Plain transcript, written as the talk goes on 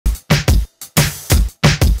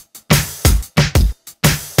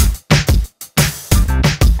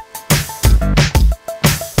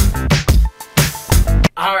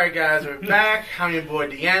Alright guys, we're back. I'm your boy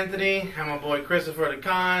DeAnthony. I'm my boy Christopher the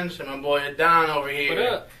Conch. And my boy Don over here. What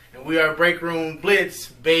up? And we are Breakroom Blitz,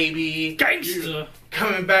 baby. Gangsta.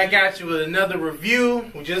 Coming back at you with another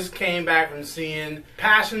review. We just came back from seeing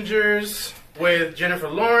Passengers with Jennifer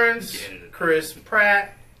Lawrence, Chris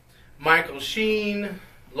Pratt, Michael Sheen,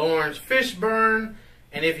 Lawrence Fishburne,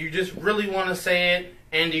 and if you just really want to say it,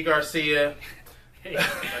 Andy Garcia. Hey,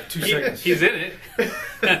 2 seconds. He's in it.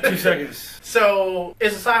 2 seconds. So,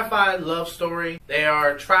 it's a sci-fi love story. They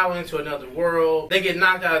are traveling to another world. They get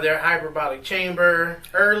knocked out of their hyperbolic chamber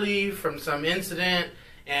early from some incident,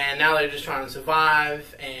 and now they're just trying to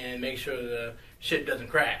survive and make sure the ship doesn't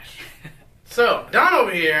crash. So, Don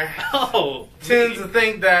over here tends to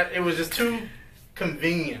think that it was just too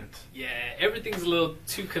convenient. Yeah, everything's a little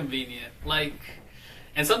too convenient.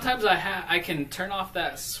 And sometimes I can turn off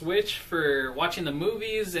that switch for watching the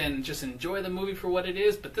movies and just enjoy the movie for what it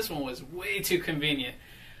is, but this one was way too convenient.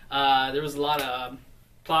 There was a lot of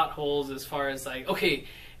plot holes as far as okay,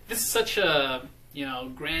 this is such a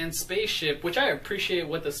grand spaceship, which I appreciate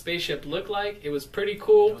what the spaceship looked like. It was pretty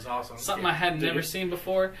cool. It was awesome. Something I had never seen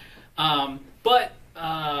before. But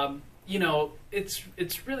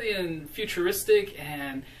it's really futuristic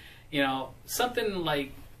and something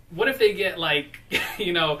like. What if they get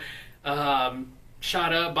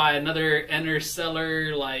shot up by another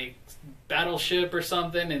interstellar battleship or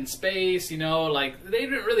something in space? They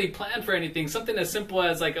didn't really plan for anything. Something as simple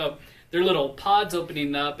as their little pods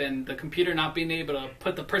opening up and the computer not being able to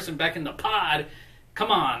put the person back in the pod.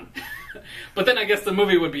 Come on. But then I guess the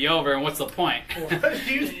movie would be over, and what's the point?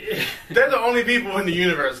 They're the only people in the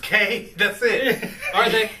universe, okay? That's it. Are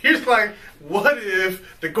they? You're just what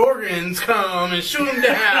if the Gorgons come and shoot them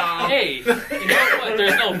down? Hey, you know what?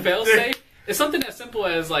 There's no failsafe. It's something as simple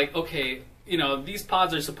as okay, these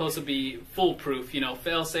pods are supposed to be foolproof,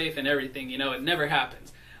 failsafe and everything. It never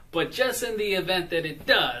happens. But just in the event that it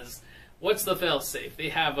does, what's the failsafe? They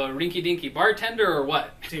have a rinky-dinky bartender or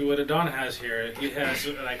what? See, what Adon has here, he has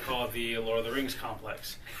what I call the Lord of the Rings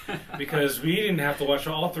complex. Because we didn't have to watch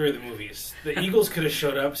all 3 of the movies. The Eagles could have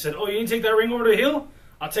showed up, said, "Oh, you need to take that ring over to the hill?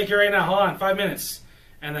 I'll take you right now. Hold on, 5 minutes."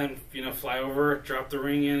 And then, fly over, drop the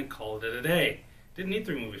ring in, call it a day. Didn't need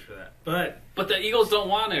 3 movies for that. But the Eagles don't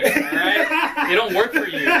want it, alright? They don't work for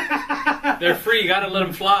you. They're free, you gotta let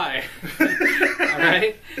them fly.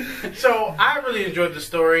 Alright? So, I really enjoyed the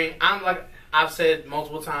story. I've said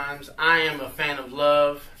multiple times, I am a fan of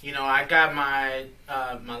love. I got my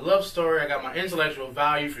my love story, I got my intellectual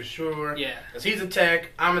value for sure. Yeah. Because he's a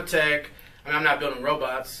tech, I'm a tech. I'm not building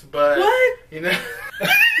robots, but... What? I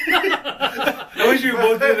wish you were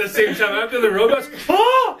both doing it at the same time. I'm building robots.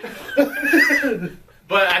 Oh!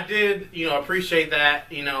 But I did, appreciate that.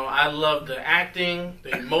 I love the acting,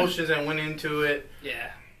 the emotions that went into it. Yeah.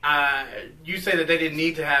 You say that they didn't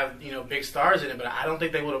need to have, big stars in it, but I don't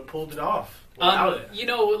think they would have pulled it off without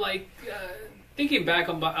it. Thinking back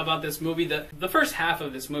about this movie, the first half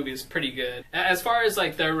of this movie is pretty good. As far as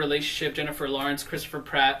their relationship, Jennifer Lawrence, Christopher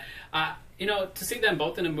Pratt, to see them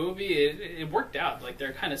both in a movie, it worked out.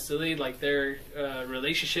 They're kind of silly. Their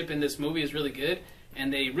relationship in this movie is really good,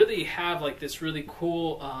 and they really have this really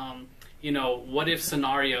cool, what if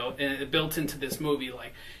scenario built into this movie.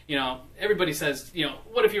 Everybody says,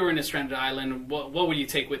 what if you were in a stranded island? What would you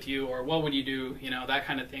take with you, or what would you do? That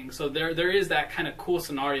kind of thing. So there is that kind of cool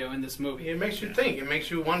scenario in this movie. It makes you think. It makes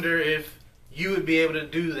you wonder if you would be able to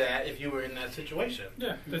do that if you were in that situation.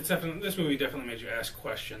 Yeah, this movie definitely made you ask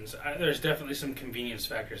questions. There's definitely some convenience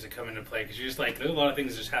factors that come into play, because you're just there's a lot of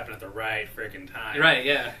things that just happen at the right freaking time. Right,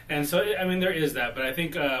 yeah. And so, there is that, but I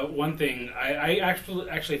think one thing, I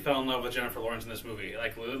actually fell in love with Jennifer Lawrence in this movie.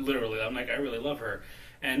 Literally, I'm I really love her.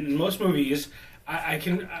 And in most movies,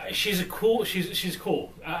 she's cool.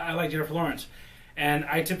 I like Jennifer Lawrence. And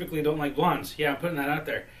I typically don't like blondes. Yeah, I'm putting that out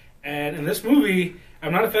there. And in this movie,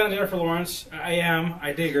 I'm not a fan of Jennifer Lawrence.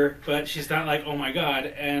 I dig her, but she's not oh my god,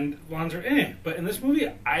 and blondes are eh. But in this movie,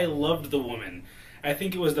 I loved the woman. I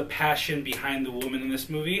think it was the passion behind the woman in this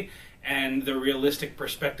movie, and the realistic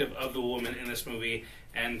perspective of the woman in this movie,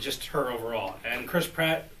 and just her overall. And Chris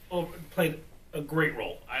Pratt played a great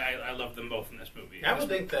role. I love them both in this movie. I would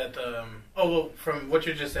think that, from what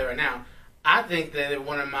you just said right now, I think that they're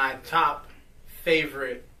one of my top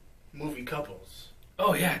favorite movie couples.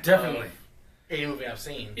 Oh, yeah, definitely. Any movie I've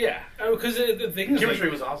seen. Yeah, because the thing is... Chemistry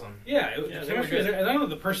was awesome. Yeah, chemistry was, and I don't know,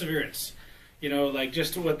 the perseverance.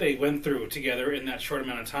 Just what they went through together in that short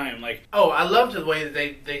amount of time. I loved the way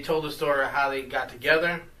that they told the story of how they got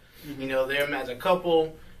together. Mm-hmm. Them as a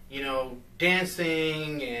couple,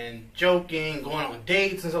 dancing and joking, going on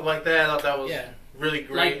dates and stuff like that. I thought that was really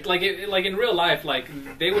great. Like in real life, like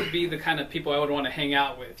they would be the kind of people I would want to hang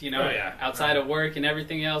out with, you know, outside of work and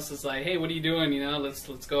everything else. Is like, hey, what are you doing? You know, let's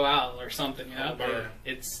go out or something. You know,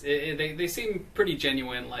 they seem pretty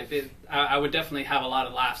genuine. Like I would definitely have a lot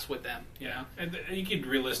of laughs with them. You know, and you could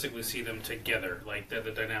realistically see them together. Like the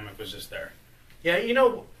dynamic was just there. Yeah, you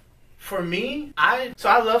know, for me, I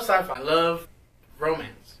love sci-fi. I love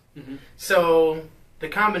romance. Mm-hmm. So the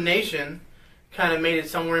combination kind of made it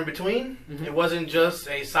somewhere in between. Mm-hmm. It wasn't just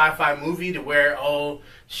a sci-fi movie to where,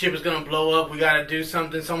 ship is going to blow up, we got to do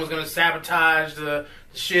something, someone's going to sabotage the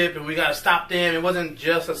ship, and we got to stop them. It wasn't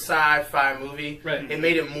just a sci-fi movie. Right. It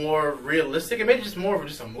made it more realistic. It made it just more of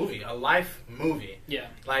just a movie, a life movie. Yeah.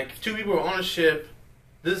 Like, if two people were on a ship,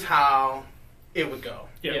 this is how it would go.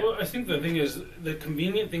 Yeah, well, I think the thing is, the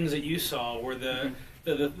convenient things that you saw were the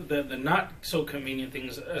not so convenient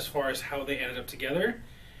things as far as how they ended up together.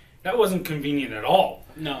 That wasn't convenient at all.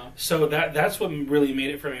 No. So that's what really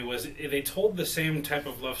made it for me, was they told the same type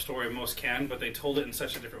of love story most can, but they told it in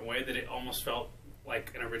such a different way that it almost felt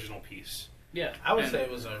like an original piece. Yeah. I would say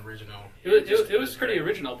it was original. It was pretty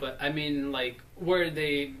original, but I mean, like, where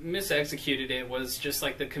they misexecuted it was just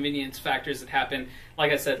like the convenience factors that happened,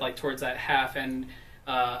 like I said, like towards that half end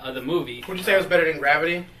of the movie. Would you say it was better than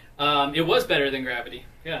Gravity? It was better than Gravity,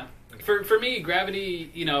 yeah. For me,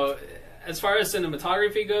 Gravity, you know, as far as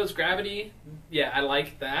cinematography goes, Gravity, yeah, I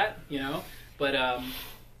like that, you know. But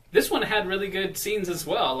this one had really good scenes as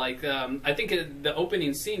well. Like, I think the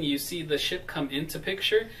opening scene, you see the ship come into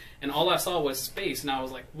picture, and all I saw was space, and I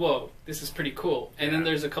was like, whoa, this is pretty cool. And then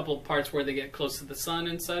there's a couple of parts where they get close to the sun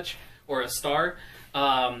and such, or a star.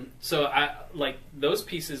 So I like those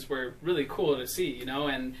pieces were really cool to see, you know,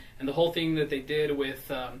 and the whole thing that they did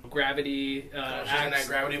with gravity. She's in that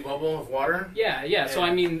gravity bubble of water. Yeah. So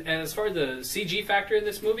I mean, as far as the CG factor in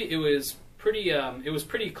this movie, it was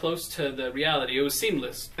pretty close to the reality. It was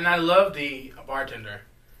seamless. And I love the bartender.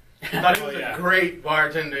 I thought he was a great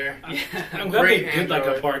bartender. I'm glad they did like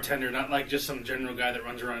a bartender, not like just some general guy that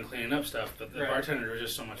runs around cleaning up stuff. But the bartender was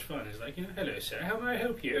just so much fun. He's like, hello sir, how may I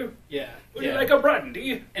help you? Yeah. Would you like a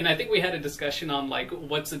brandy? And I think we had a discussion on like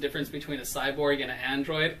what's the difference between a cyborg and an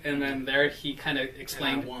android, and then there he kind of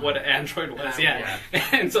explained what an android was. Yeah.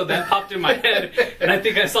 And so that popped in my head, and I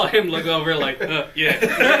think I saw him look over like, yeah.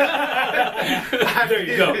 There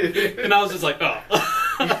you go. And I was just like, oh.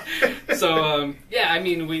 So I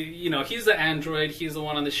mean, he's the android, he's the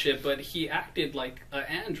one on the ship, but he acted like an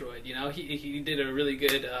android. You know, he did a really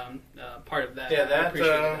good part of that. Yeah,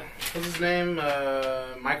 what's his name?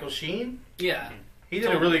 Michael Sheen. Yeah, he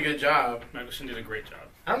did a really good job. Michael Sheen did a great job.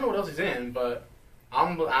 I don't know what else he's in, but I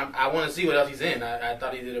want to see what else he's in. I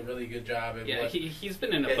thought he did a really good job. He's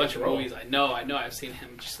been in a bunch of movies. I know. I've seen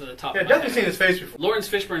him just to the top. Yeah, definitely seen his face before. Lawrence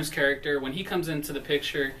Fishburne's character, when he comes into the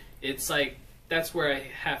picture, it's like. That's where I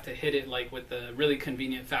have to hit it, like with the really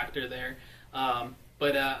convenient factor there.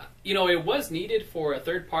 But it was needed for a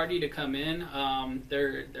third party to come in.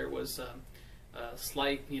 There was a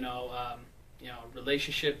slight,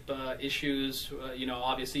 relationship issues.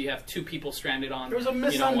 Obviously you have two people stranded on. There was a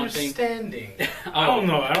misunderstanding. I don't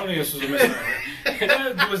know. I don't think this was a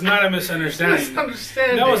misunderstanding. It was not a misunderstanding.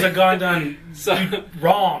 Misunderstanding. That was a done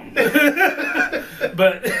wrong.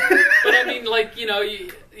 But I mean, like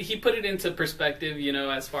he put it into perspective,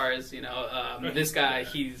 as far as, this guy,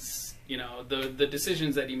 he's, the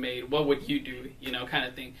decisions that he made, what would you do, kind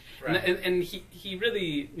of thing. Right. And he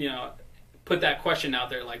really, put that question out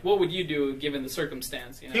there, like, what would you do given the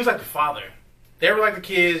circumstance? He was like the father. They were like the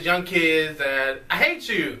kids, young kids that, I hate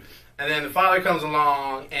you. And then the father comes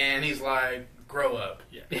along and he's like, grow up.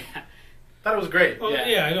 Yeah. Thought it was great. Well,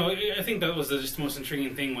 yeah, I know. I think that was just the most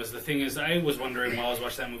intriguing thing. Was the thing is, I was wondering while I was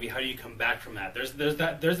watching that movie, how do you come back from that? There's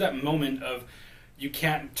that moment of you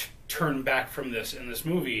can't turn back from this in this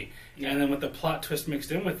movie, and then with the plot twist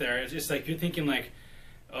mixed in with there, it's just like you're thinking like,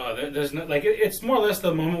 oh, there's no like it's more or less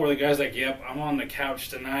the moment where the guy's like, yep, I'm on the couch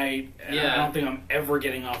tonight, and I don't think I'm ever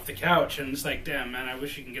getting off the couch, and it's like, damn man, I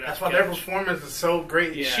wish you can get off. That's why their performance is so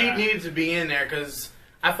great. Yeah. She needed to be in there because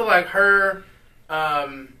I feel like her.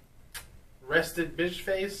 Rested bitch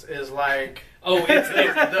face is like it's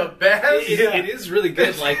the best. It is really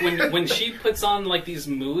good. Like when she puts on like these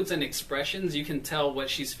moods and expressions, you can tell what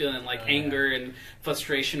she's feeling, like anger and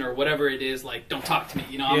frustration or whatever it is. Like, don't talk to me,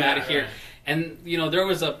 I'm out of here. And there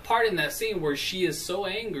was a part in that scene where she is so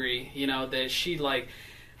angry, that she like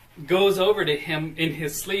goes over to him in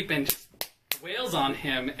his sleep and just wails on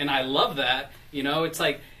him, and I love that. It's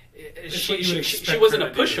like. She wasn't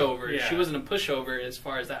a pushover. Yeah. She wasn't a pushover as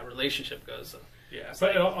far as that relationship goes. So. Yeah,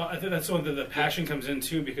 but I think that's when the passion comes in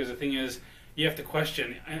too, because the thing is, you have to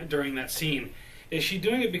question during that scene, is she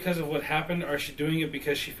doing it because of what happened, or is she doing it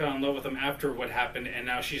because she fell in love with him after what happened, and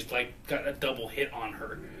now she's like got a double hit on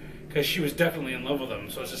her? Because she was definitely in love with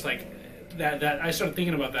him. So it's just like that. I started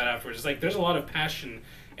thinking about that afterwards. It's like there's a lot of passion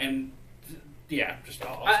and just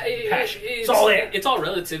all passion. It's all there. It's all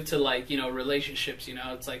relative to like relationships.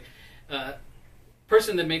 It's like.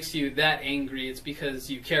 Person that makes you that angry, it's because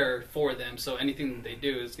you care for them. So anything that they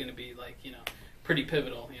do is going to be like pretty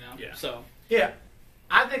pivotal. Yeah. So yeah,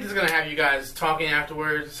 I think it's going to have you guys talking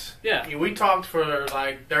afterwards. Yeah. We talked for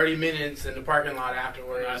like 30 minutes in the parking lot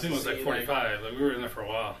afterwards. I think it was like 45. Like, we were in there for a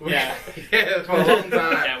while. Yeah. Yeah, for a long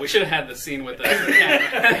time. Yeah, we should have had the scene with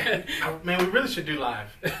us. Man, we really should do live.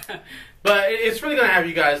 But it's really going to have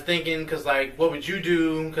you guys thinking, because like, what would you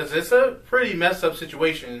do? Because it's a pretty messed up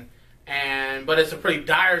situation. But it's a pretty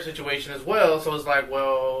dire situation as well, so it's like,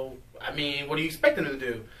 well, I mean, what are you expecting them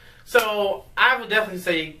to do? So I would definitely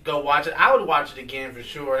say go watch it. I would watch it again for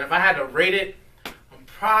sure. And if I had to rate it, I'm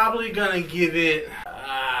probably gonna give it,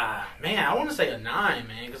 man, I want to say a 9,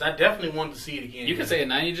 man, because I definitely want to see it again. You can say a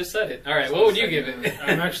 9. You just said it. All right, what would you give it?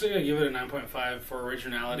 I'm actually gonna give it a 9.5 for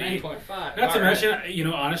originality. 9.5. Not to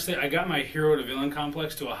mention, honestly, I got my hero to villain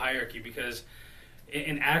complex to a hierarchy because.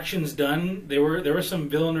 In actions done, there were some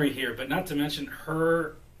villainy here, but not to mention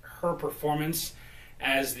her performance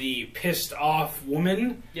as the pissed off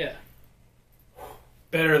woman. Yeah.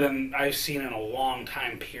 Better than I've seen in a long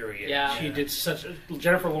time period. Yeah. She did such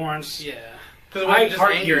Jennifer Lawrence. Yeah. I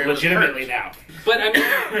heart you legitimately now. But I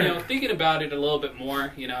mean, thinking about it a little bit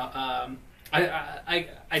more, I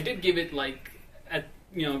did give it like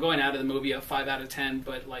going out of the movie a 5 out of 10,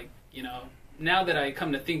 but like now that I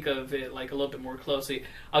come to think of it like a little bit more closely,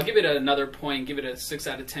 I'll give it another point, give it a 6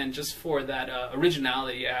 out of 10, just for that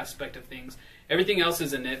originality aspect of things. Everything else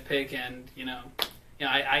is a nitpick, and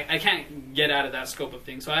I can't get out of that scope of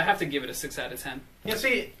things, so I have to give it a 6 out of 10. Yeah,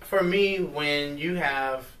 see, for me, when you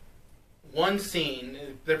have one scene,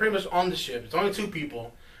 they're pretty much on the ship. It's only 2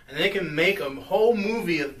 people, and they can make a whole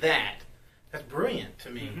movie of that. That's brilliant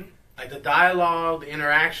to me. Mm-hmm. Like the dialogue, the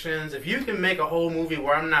interactions. If you can make a whole movie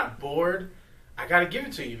where I'm not bored, I gotta give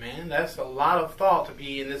it to you, man. That's a lot of thought to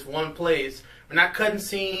be in this one place. We're not cutting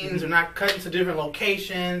scenes. We're not cutting to different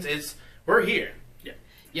locations. We're here. Yeah,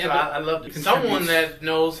 yeah. So I love it. Someone that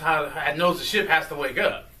knows knows the ship has to wake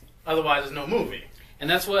up. Otherwise, there's no movie. And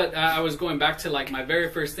that's what I was going back to. Like my very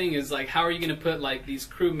first thing is like, how are you going to put like these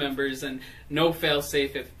crew members and no fail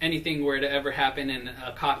safe if anything were to ever happen in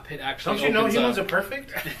a cockpit actually? Don't you know humans are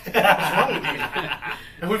perfect? What's wrong with you?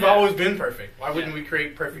 And we've always been perfect. Why wouldn't we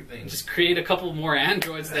create perfect things? Just create a couple more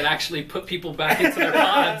androids that actually put people back into their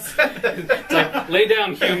pods. It's like, lay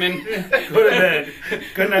down, human. Go to bed.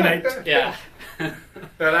 Good night. Yeah.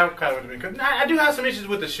 That kind of would have been good. I do have some issues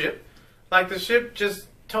with the ship. Like the ship just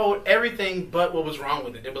told everything but what was wrong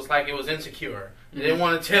with it. It was like it was insecure. They didn't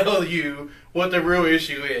want to tell you what the real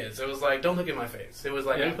issue is. It was like, don't look at my face. It was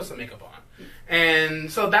like, let me put some makeup on. And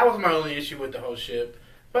so that was my only issue with the whole ship.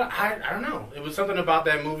 But I don't know. It was something about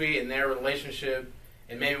that movie and their relationship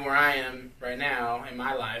and maybe where I am right now in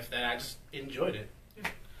my life that I just enjoyed it.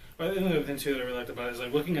 Well, the other thing too that I really liked about it is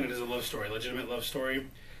like looking at it as a love story, legitimate love story.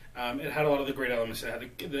 It had a lot of the great elements. It had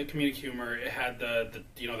the comedic humor. It had the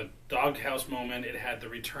doghouse moment. It had the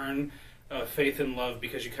return of faith and love,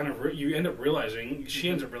 because you end up realizing, she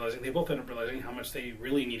ends up realizing, they both end up realizing how much they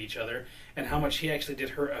really need each other, and how much he actually did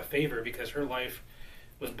her a favor because her life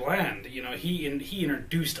was bland. He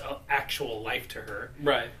introduced actual life to her.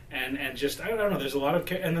 Right. And just I don't know. There's a lot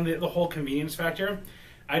of and then the whole convenience factor.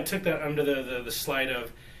 I took that under the slide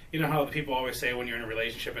of. You know how people always say when you're in a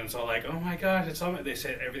relationship and it's all like, oh my gosh, it's all. They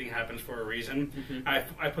say everything happens for a reason. Mm-hmm.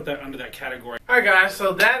 I put that under that category. All right, guys.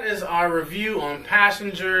 So that is our review on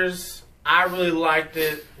Passengers. I really liked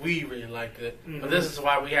it. We really liked it. Mm-hmm. But this is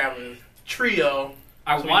why we have a trio.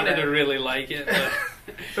 I wanted to really like it, but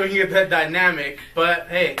so we can get that dynamic. But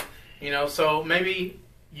hey, so maybe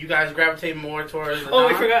you guys gravitate more towards.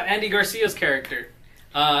 We forgot Andy Garcia's character.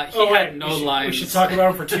 He had no lines. We should talk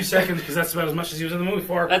about him for 2 seconds because that's about as much as he was in the movie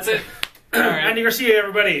for. That's it. All right. Andy Garcia,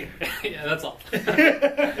 everybody. Yeah, that's all.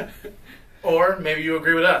 Or maybe you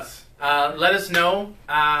agree with us. Let us know.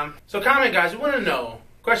 So comment, guys. We want to know.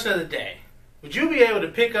 Question of the day. Would you be able to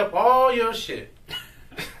pick up all your shit?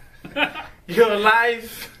 Your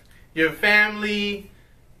life, your family,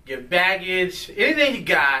 your baggage, anything you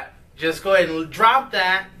got, just go ahead and drop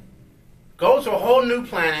that, go to a whole new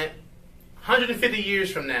planet, 150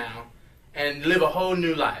 years from now, and live a whole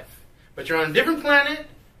new life. But you're on a different planet,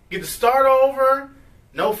 get to start over,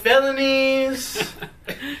 no felonies,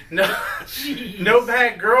 no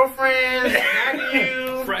bad girlfriends, nagging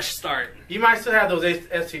you. Fresh start. You might still have those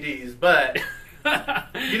STDs, but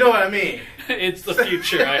You know what I mean? It's the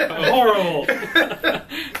future, I hope. Horrible.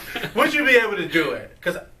 Would you be able to do it?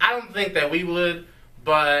 Because I don't think that we would,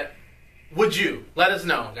 but would you? Let us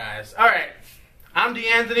know, guys. All right. I'm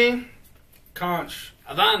DeAnthony. Conch.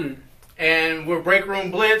 Adan. And we're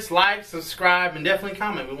Breakroom Blitz. Like, subscribe, and definitely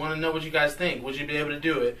comment. We want to know what you guys think. Would you be able to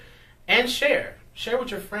do it? And share. Share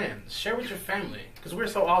with your friends. Share with your family. Because we're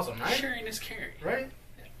so awesome, right? Sharing is caring. Right?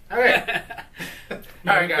 All right. All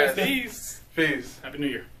right, guys. Peace. Peace. Happy New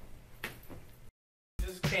Year.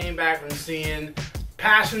 Just came back from seeing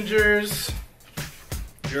Passengers.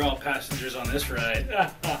 You're all passengers on this ride.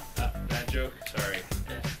 Bad joke. Sorry.